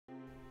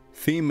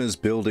FEMA's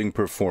Building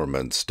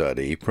Performance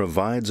Study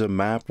provides a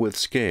map with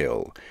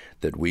scale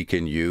that we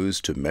can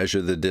use to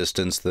measure the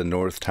distance the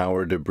North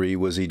Tower debris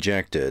was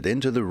ejected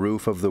into the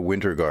roof of the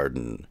Winter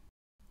Garden.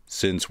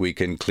 Since we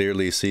can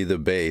clearly see the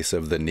base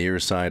of the near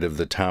side of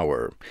the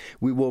tower,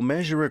 we will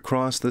measure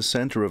across the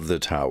center of the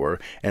tower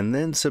and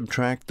then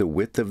subtract the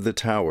width of the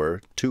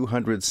tower,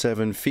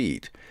 207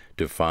 feet,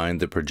 to find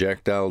the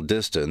projectile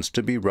distance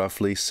to be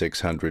roughly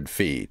 600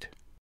 feet.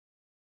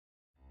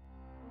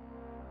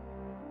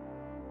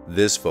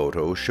 This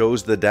photo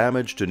shows the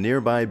damage to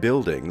nearby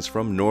buildings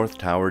from North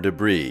Tower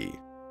debris.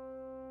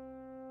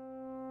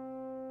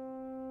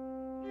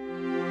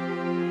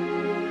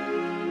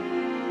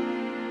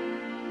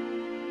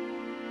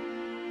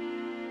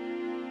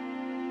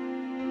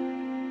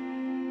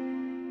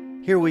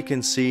 Here we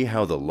can see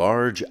how the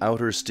large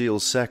outer steel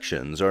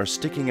sections are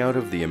sticking out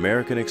of the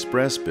American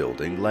Express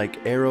building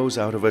like arrows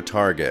out of a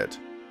target.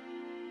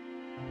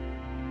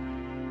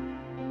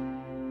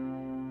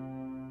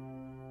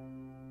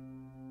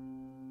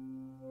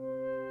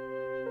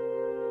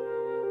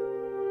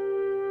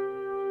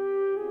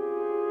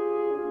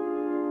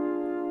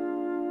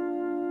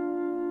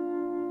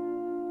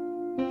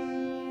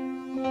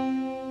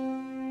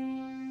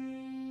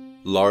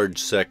 Large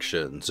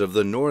sections of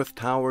the North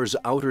Tower's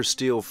outer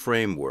steel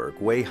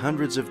framework weigh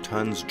hundreds of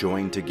tons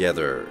joined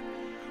together.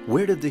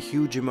 Where did the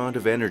huge amount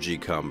of energy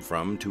come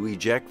from to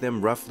eject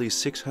them roughly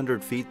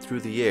 600 feet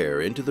through the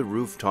air into the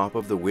rooftop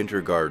of the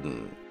Winter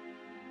Garden?